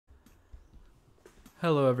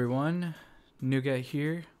Hello everyone, Nougat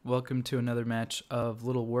here. Welcome to another match of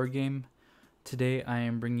Littlewargame. Today I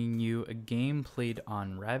am bringing you a game played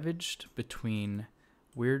on Ravaged between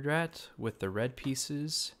WeirdRat with the red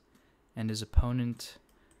pieces and his opponent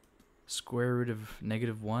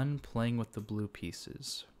Sqrtofneg1 playing with the blue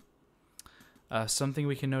pieces. Something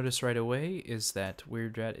we can notice right away is that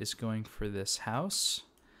WeirdRat is going for this house,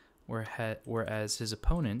 whereas his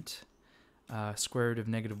opponent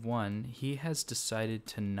Sqrtofneg1, he has decided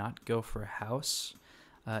to not go for a house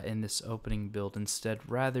in this opening build. Instead,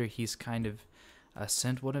 rather, he's kind of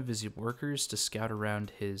sent one of his workers to scout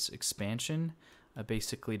around his expansion,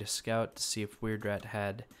 basically to scout to see if WeirdRat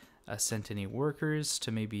had sent any workers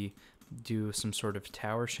to maybe do some sort of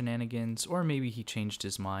tower shenanigans, or maybe he changed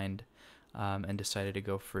his mind and decided to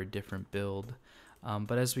go for a different build.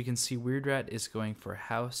 But as we can see, WeirdRat is going for a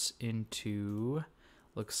house into...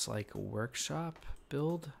 looks like a workshop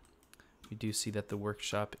build. We do see that the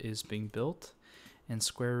workshop is being built, and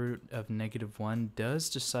Sqrtofneg1 does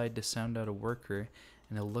decide to sound out a worker,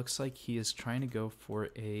 and it looks like he is trying to go for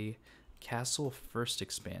a castle first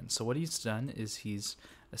expand. So what he's done is he's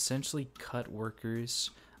essentially cut workers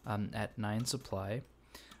at 9 supply.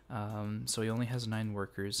 So he only has 9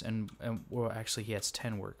 workers, and well, actually he has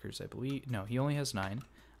 10 workers, I believe. No, he only has 9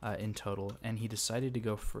 in total, and he decided to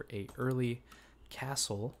go for a early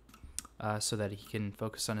castle so that he can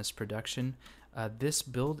focus on his production. This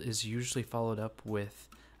build is usually followed up with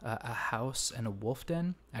a house and a wolf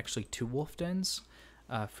den, actually 2 wolf dens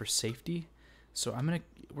for safety. So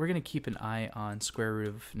we're gonna keep an eye on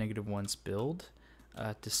Sqrtofneg1's build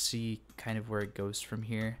to see kind of where it goes from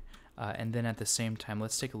here. And then at the same time,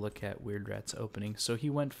 let's take a look at WeirdRat's opening. So he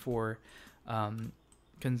went for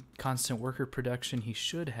constant worker production. He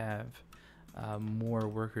should have more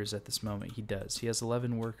workers at this moment. He does. He has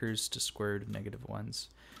 11 workers to Sqrtofneg1's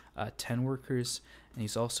 10 workers, and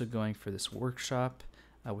he's also going for this workshop,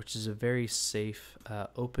 which is a very safe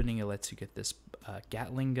opening. It lets you get this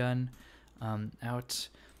Gatling gun out,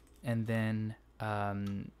 and then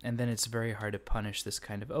it's very hard to punish this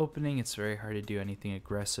kind of opening. It's very hard to do anything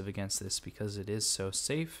aggressive against this because it is so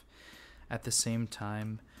safe. At the same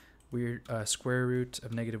time,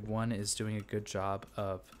 Sqrtofneg1 is doing a good job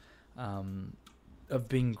of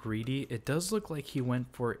being greedy. It does look like he went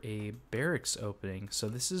for a barracks opening, so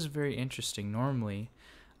this is very interesting. Normally,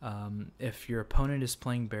 if your opponent is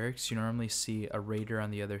playing barracks, you normally see a raider on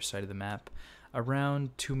the other side of the map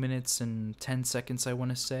around 2 minutes and 10 seconds, I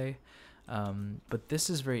want to say. But this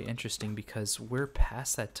is very interesting because we're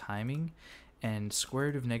past that timing, and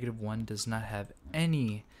Sqrtofneg1 does not have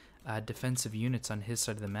any defensive units on his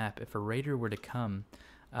side of the map. If a raider were to come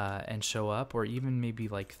and show up, or even maybe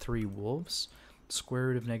like 3 wolves,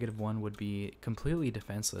 Sqrtofneg1 would be completely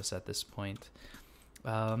defenseless at this point.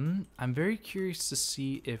 I'm very curious to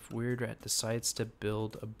see if WeirdRat decides to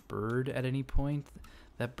build a bird at any point.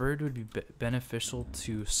 That bird would be beneficial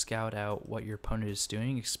to scout out what your opponent is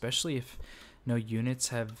doing, especially if no units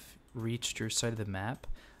have reached your side of the map.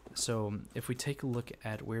 So if we take a look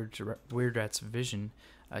at WeirdRat's vision,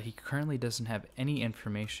 he currently doesn't have any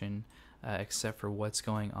information except for what's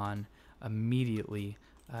going on immediately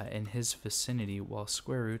in his vicinity, while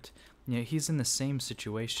Sqrtofneg, he's in the same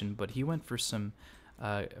situation, but he went for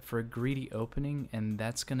for a greedy opening, and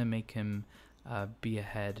that's going to make him be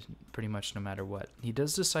ahead pretty much no matter what. He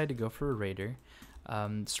does decide to go for a raider.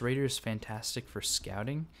 This raider is fantastic for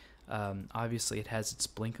scouting. Obviously it has its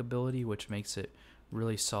blink ability, which makes it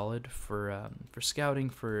really solid for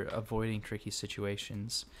scouting, for avoiding tricky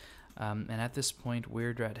situations. And at this point,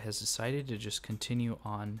 WeirdRat has decided to just continue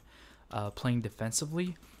on playing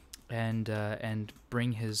defensively and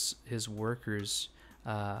bring his workers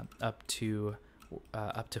up to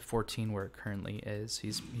 14 where it currently is.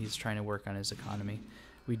 He's trying to work on his economy.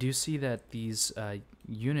 We do see that these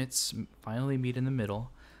units finally meet in the middle.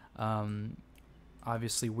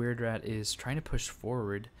 Obviously, WeirdRat is trying to push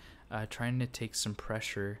forward, trying to take some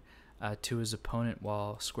pressure to his opponent,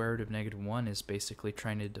 while Sqrtofneg1 is basically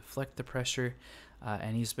trying to deflect the pressure,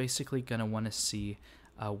 and he's basically going to want to see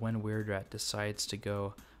when WeirdRat decides to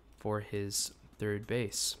go for his 3rd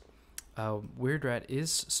base. WeirdRat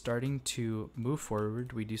is starting to move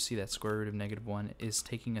forward. We do see that Sqrtofneg1 is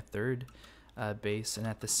taking a 3rd base, and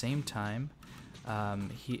at the same time,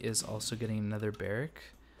 he is also getting another barrack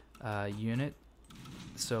unit.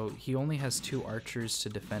 So he only has 2 archers to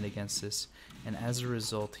defend against this, and as a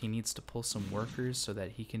result, he needs to pull some workers so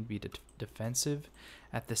that he can be defensive.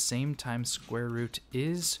 At the same time, Sqrtofneg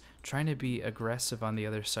is trying to be aggressive on the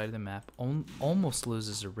other side of the map, almost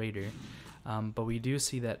loses a raider. But we do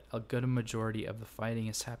see that a good majority of the fighting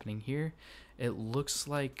is happening here. It looks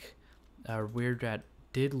like WeirdRat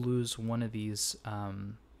did lose one of these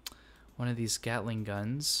Gatling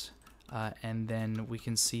guns, and then we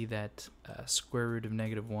can see that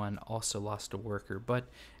Sqrtofneg1 also lost a worker. But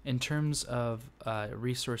in terms of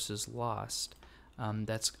resources lost,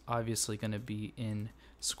 that's obviously going to be in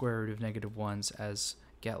Sqrtofneg1's, as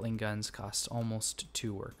Gatling guns cost almost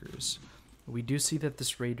 2 workers. We do see that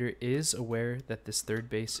this raider is aware that this third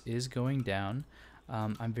base is going down.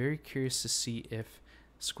 I'm very curious to see if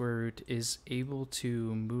Sqrtofneg is able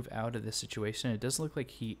to move out of this situation. It does look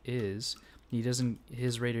like he is.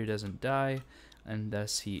 His raider doesn't die, and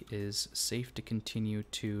thus he is safe to continue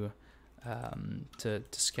to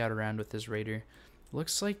scout around with his raider.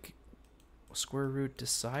 Looks like Sqrtofneg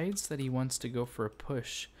decides that he wants to go for a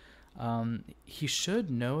push. He should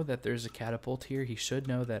know that there's a catapult here. He should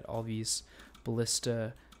know that all these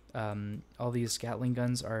ballista, all these Gatling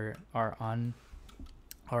guns are on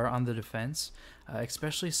the defense,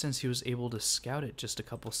 especially since he was able to scout it just a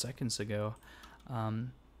couple seconds ago.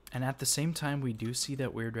 And at the same time, we do see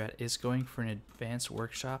that WeirdRat is going for an advanced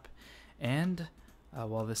workshop, and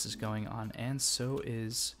while this is going on, and so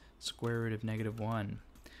is Sqrtofneg1.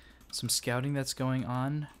 Some scouting that's going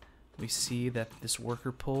on. We see that this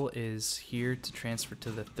worker pull is here to transfer to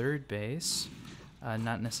the third base,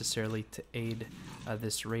 not necessarily to aid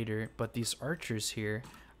this raider, but these archers here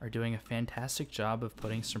are doing a fantastic job of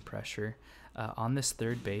putting some pressure on this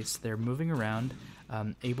third base. They're moving around,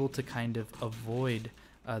 able to kind of avoid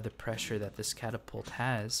the pressure that this catapult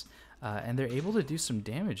has, and they're able to do some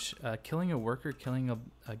damage, killing a worker, killing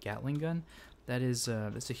a Gatling gun. That's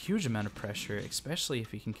a huge amount of pressure, especially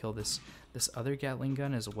if he can kill this other Gatling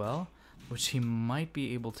gun as well, which he might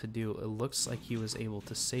be able to do. It looks like he was able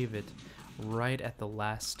to save it right at the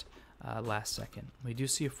last second. We do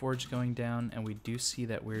see a forge going down, and we do see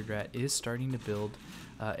that WeirdRat is starting to build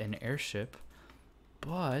an airship,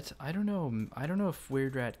 but I don't know if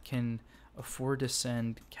WeirdRat can afford to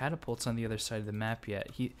send catapults on the other side of the map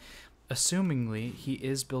yet. Assumingly, he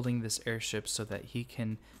is building this airship so that he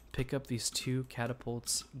can pick up these 2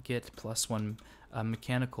 catapults, get +1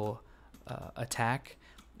 mechanical attack,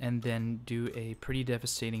 and then do a pretty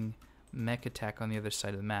devastating mech attack on the other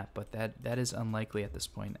side of the map. But that is unlikely at this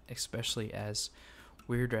point, especially as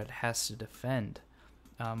WeirdRat has to defend.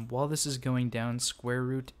 While this is going down,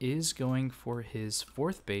 Sqrtofneg is going for his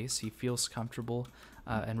 4th base. He feels comfortable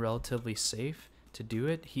and relatively safe to do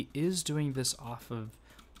it. He is doing this off of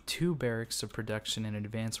 2 barracks of production and an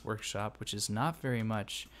advanced workshop, which is not very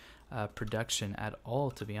much production at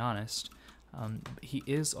all, to be honest. He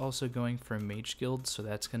is also going for a mage guild, so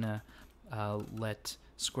that's gonna let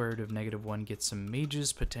Sqrtofneg1 get some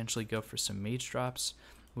mages, potentially go for some mage drops.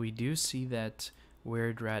 We do see that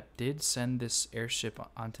WeirdRat did send this airship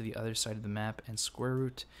onto the other side of the map, and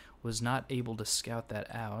Sqrtofneg was not able to scout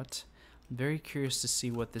that out. Very curious to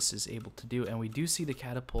see what this is able to do, and we do see the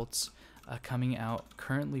catapults coming out.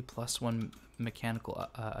 Currently +1 mechanical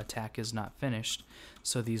attack is not finished,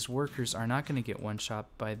 so these workers are not going to get one-shot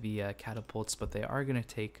by the catapults, but they are going to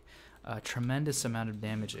take a tremendous amount of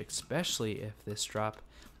damage, especially if this drop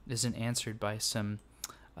isn't answered by some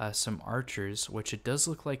archers, which it does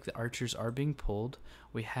look like the archers are being pulled.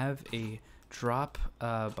 We have a drop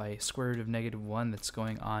by Sqrtofneg1 that's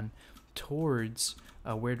going on towards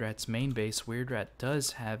WeirdRat's main base. WeirdRat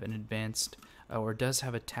does have an advanced, or does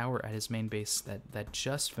have a tower at his main base that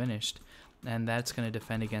just finished, and that's going to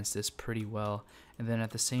defend against this pretty well. And then at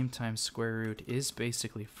the same time, Sqrtofneg is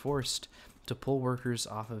basically forced to pull workers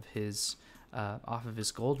off of his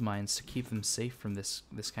gold mines to keep them safe from this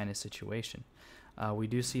kind of situation. We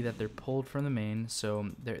do see that they're pulled from the main, so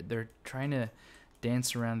they're trying to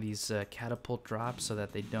dance around these catapult drops so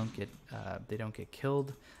that they don't get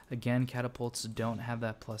killed. Again, catapults don't have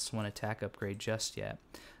that +1 attack upgrade just yet,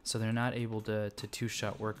 so they're not able to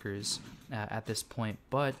 2-shot workers at this point.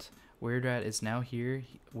 But WeirdRat is now here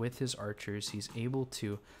with his archers. He's able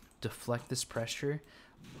to deflect this pressure,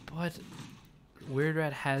 but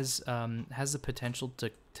WeirdRat has the potential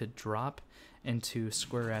to drop into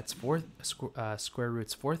Sqrtofneg's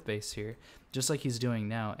 4th base here, just like he's doing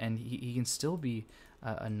now, and he can still be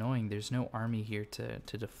annoying. There's no army here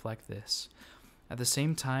to deflect this. At the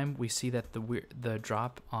same time, we see that the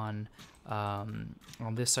drop on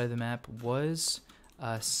this side of the map was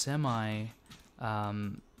semi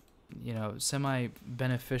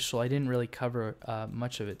beneficial. I didn't really cover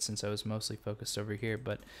much of it since I was mostly focused over here,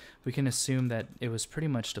 but we can assume that it was pretty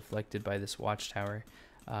much deflected by this watchtower,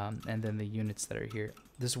 and then the units that are here.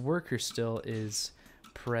 This worker still is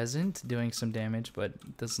present doing some damage, but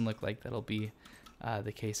it doesn't look like that'll be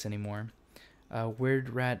the case anymore.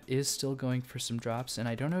 WeirdRat is still going for some drops, and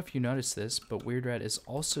I don't know if you noticed this, but WeirdRat is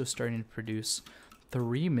also starting to produce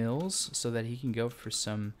 3 mills so that he can go for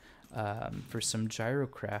some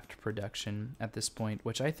gyrocraft production at this point,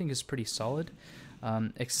 which I think is pretty solid,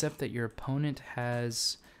 except that your opponent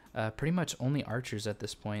has pretty much only archers at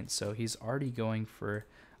this point, so he's already going for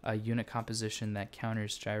a unit composition that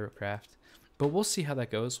counters gyrocraft. But we'll see how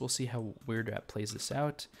that goes. We'll see how WeirdRat plays this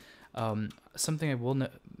out. Something I will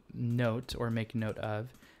note or make note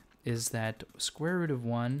of is that square root of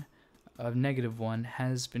 -1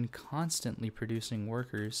 has been constantly producing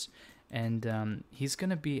workers, and he's going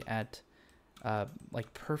to be at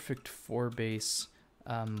like perfect 4 base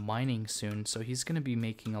mining soon, so he's going to be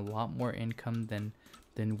making a lot more income than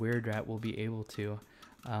WeirdRat will be able to,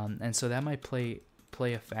 and so that might play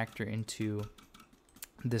a factor into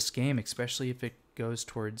this game, especially if it goes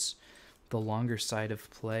towards the longer side of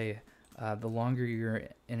play. The longer you're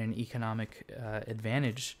in an economic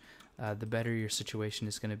advantage, the better your situation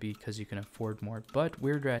is going to be because you can afford more. But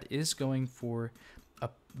WeirdRat is going for a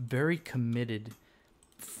very committed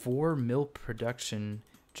 4 mill production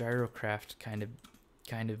gyrocraft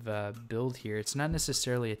kind of build here. It's not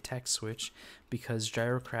necessarily a tech switch because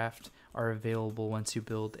gyrocraft are available once you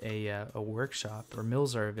build a workshop, or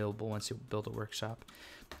mills are available once you build a workshop.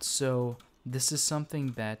 So this is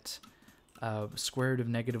something that square root of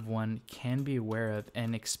 -1 can be aware of,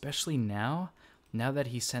 and especially now that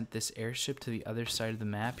he sent this airship to the other side of the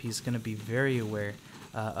map, he's going to be very aware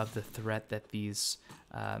of the threat that these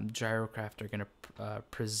gyrocraft are going to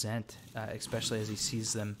present, especially as he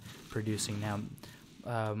sees them producing now.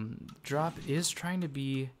 Drop is trying to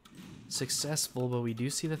be successful, but we do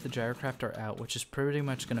see that the gyrocraft are out, which is pretty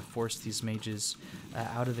much going to force these mages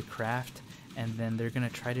out of the craft, and then they're going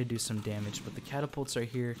to try to do some damage. But the catapults are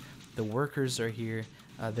here, the workers are here,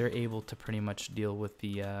 they're able to pretty much deal with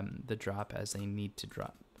the drop as they need to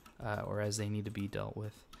drop, or as they need to be dealt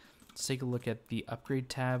with. Let's take a look at the upgrade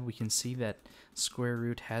tab. We can see that Square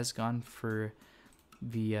Root has gone for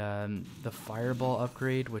the fireball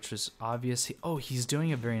upgrade, which was obvious. He's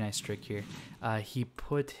doing a very nice trick here. He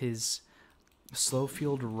put his slow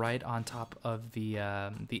field right on top of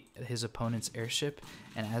his opponent's airship,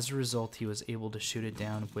 and as a result, he was able to shoot it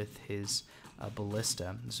down with his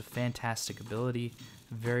ballista. It's a fantastic ability,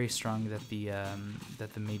 very strong that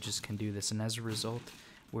the mages can do this, and as a result,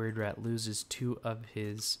 WeirdRat loses 2 of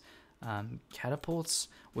his catapults.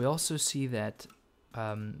 We also see that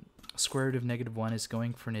square root of -1 is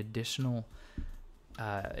going for an additional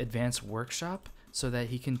advanced workshop so that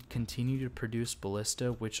he can continue to produce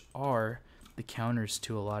ballista, which are the counters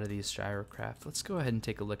to a lot of these gyrocraft. Let's go ahead and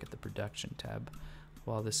take a look at the production tab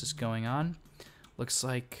while this is going on. Looks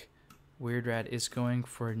like WeirdRat is going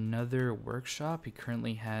for another workshop. He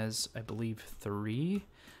currently has, I believe, 3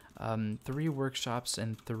 workshops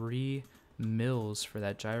and 3 mills for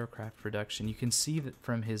that gyrocraft production. You can see that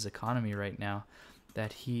from his economy right now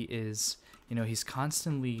that he is, he's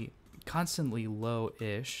constantly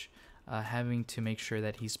low-ish, having to make sure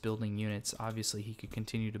that he's building units. Obviously, he could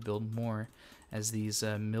continue to build more as these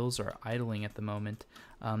mills are idling at the moment.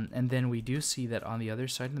 And then we do see that on the other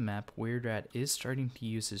side of the map, WeirdRat is starting to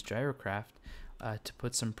use his gyrocraft to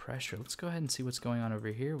put some pressure. Let's go ahead and see what's going on over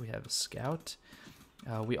here. We have a scout.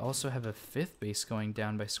 We also have a 5th base going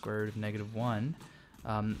down by square root of -1.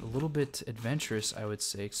 A little bit adventurous, I would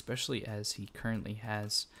say, especially as he currently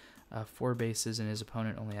has 4 bases and his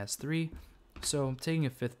opponent only has 3. So taking a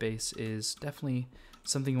 5th base is definitely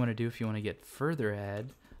something you want to do if you want to get further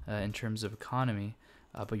ahead in terms of economy,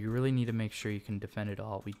 but you really need to make sure you can defend it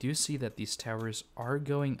all. We do see that these towers are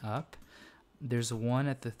going up. There's one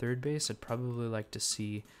at the 3rd base. I'd probably like to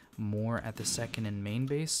see more at the 2nd and main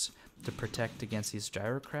base to protect against these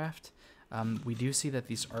gyrocraft. We do see that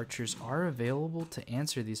these archers are available to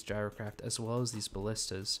answer these gyrocraft as well as these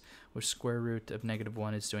ballistas, which square root of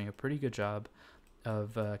 -1 is doing a pretty good job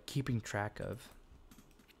of keeping track of.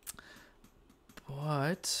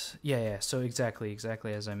 But yeah, so exactly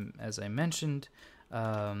as I mentioned,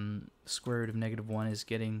 square root of -1 is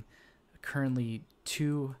getting currently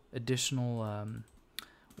 2 additional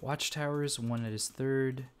watchtowers, one at his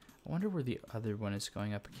 3rd. I wonder where the other one is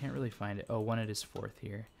going up. I can't really find it. Oh, one at his 4th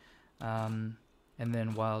here. And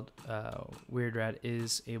then while WeirdRat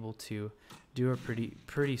is able to do a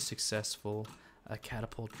pretty successful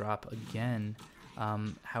catapult drop again,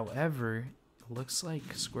 however, it looks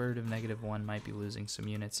like square root of -1 might be losing some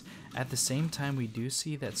units. At the same time, we do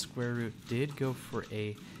see that square root did go for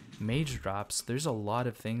a mage drops. There's a lot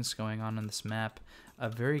of things going on this map,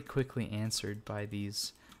 very quickly answered by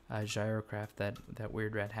these gyrocraft that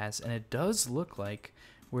WeirdRat has, and it does look like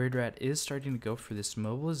WeirdRat is starting to go for this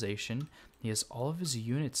mobilization. He has all of his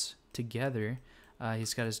units together,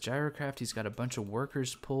 He's got his gyrocraft. He's got a bunch of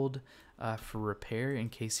workers pulled for repair in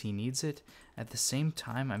case he needs it. At the same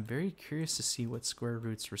time, I'm very curious to see what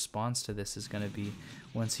Sqrtofneg1's response to this is going to be.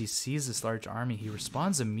 Once he sees this large army, he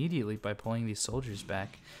responds immediately by pulling these soldiers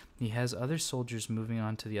back. He has other soldiers moving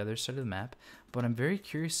on to the other side of the map, but I'm very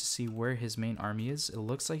curious to see where his main army is. It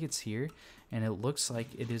looks like it's here, and it looks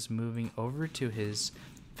like it is moving over to his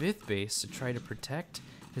 5th base to try to protect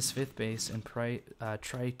his 5th base and try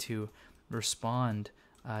to respond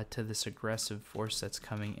to this aggressive force that's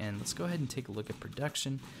coming in. Let's go ahead and take a look at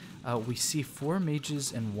production. We see 4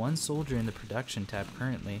 mages and 1 soldier in the production tab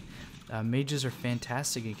currently. Mages are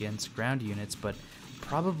fantastic against ground units, but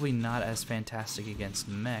probably not as fantastic against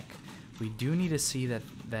mech. We do need to see that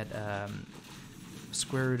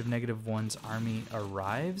Sqrtofneg1's army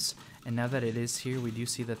arrives, and now that it is here, we do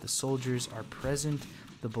see that the soldiers are present,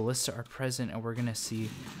 the ballista are present, and we're gonna see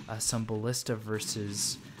some ballista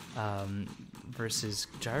versus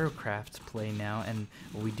gyrocraft play now, and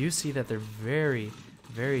we do see that they're very,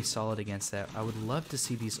 very solid against that. I would love to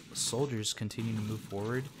see these soldiers continue to move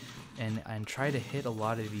forward and try to hit a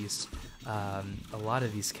lot of these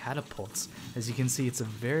catapults. As you can see, it's a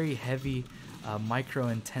very heavy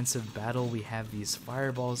micro-intensive battle. We have these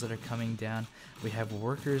fireballs that are coming down. We have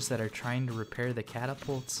workers that are trying to repair the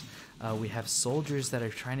catapults. We have soldiers that are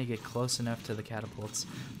trying to get close enough to the catapults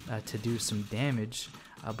to do some damage.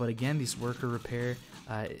 But again, these worker repair,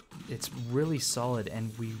 it's really solid,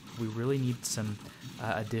 and we really need some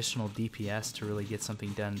additional DPS to really get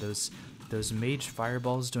something done. Those mage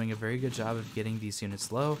fireballs doing a very good job of getting these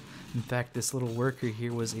units low. In fact, this little worker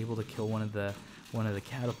here was able to kill one of the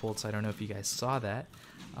catapults. I don't know if you guys saw that,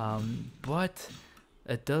 but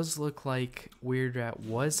it does look like WeirdRat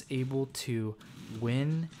was able to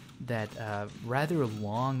win that rather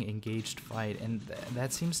long engaged fight, and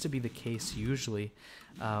that seems to be the case usually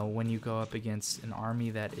when you go up against an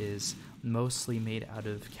army that is mostly made out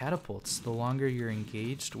of catapults. The longer you're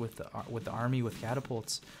engaged with the army with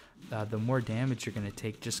catapults, the more damage you're going to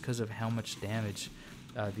take, just because of how much damage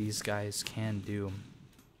these guys can do.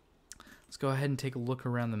 Let's go ahead and take a look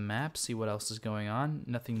around the map, see what else is going on.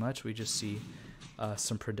 Nothing much. We just see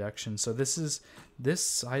some production. So this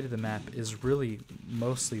side of the map is really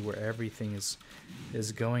mostly where everything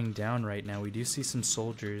is going down right now. We do see some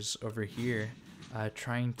soldiers over here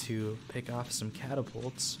trying to pick off some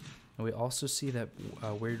catapults. And we also see that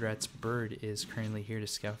WeirdRat's bird is currently here to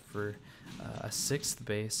scout for a 6th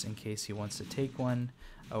base in case he wants to take one,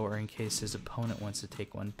 or in case his opponent wants to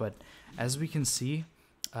take one. But as we can see,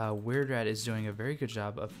 WeirdRat is doing a very good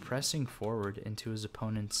job of pressing forward into his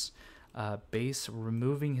opponent's base,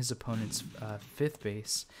 removing his opponent's 5th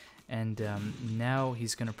base, and now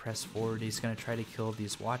he's going to press forward. He's going to try to kill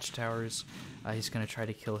these watchtowers. He's going to try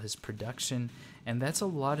to kill his production, and that's a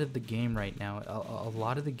lot of the game right now. A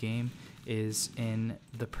lot of the game is in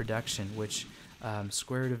the production, which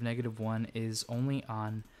Sqrtofneg1 is only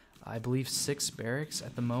on, I believe, 6 barracks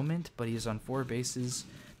at the moment, but he's on 4 bases.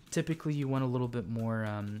 Typically, you want a little bit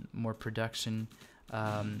more production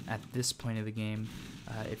at this point of the game.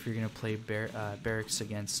 If you're going to play barracks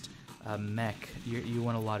against mech, you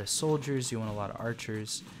want a lot of soldiers, you want a lot of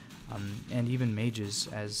archers, and even mages,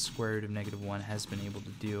 as Sqrtofneg1 has been able to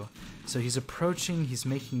do. So he's approaching, he's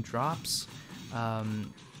making drops,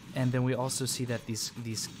 and then we also see that these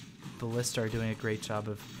ballista are doing a great job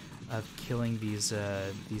of killing these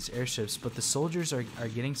airships, but the soldiers are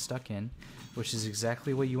getting stuck in, which is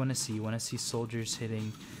exactly what you want to see. You want to see soldiers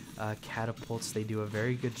hitting catapults. They do a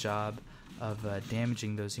very good job of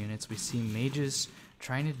damaging those units. We see mages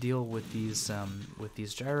trying to deal with these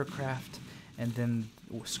gyrocraft, and then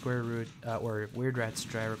WeirdRat's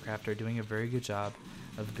gyrocraft are doing a very good job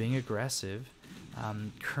of being aggressive.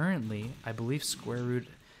 Currently, I believe Sqrtofneg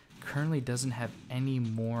currently doesn't have any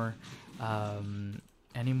more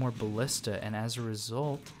ballista, and as a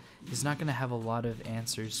result, he's not going to have a lot of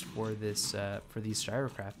answers for this for these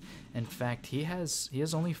gyrocraft. In fact, he has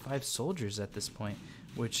only 5 soldiers at this point,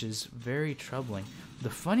 which is very troubling. The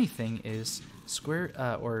funny thing is,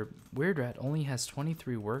 WeirdRat only has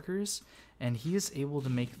 23 workers, and he is able to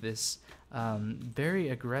make this very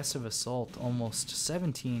aggressive assault almost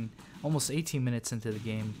 18 minutes into the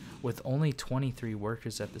game with only 23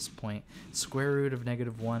 workers at this point.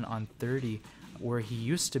 Sqrtofneg1 on 30, where he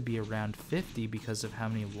used to be around 50 because of how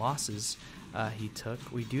many losses he took.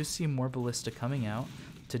 We do see more ballista coming out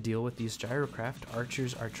to deal with these gyrocraft.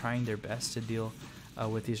 Archers are trying their best to deal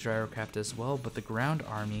with these gyrocraft as well, but the ground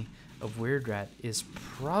army of WeirdRat is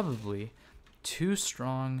probably too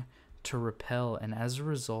strong to repel, and as a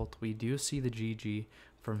result, we do see the GG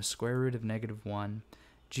from Sqrtofneg1,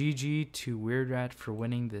 GG to WeirdRat for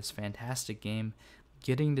winning this fantastic game,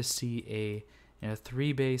 getting to see a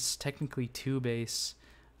 3-base, technically 2-base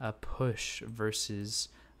push versus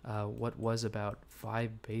what was about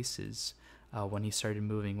 5 bases when he started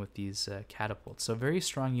moving with these catapults. So very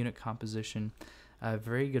strong unit composition,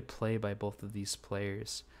 very good play by both of these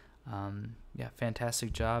players. Yeah,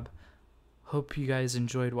 fantastic job. Hope you guys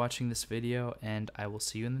enjoyed watching this video, and I will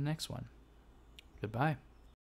see you in the next one. Goodbye.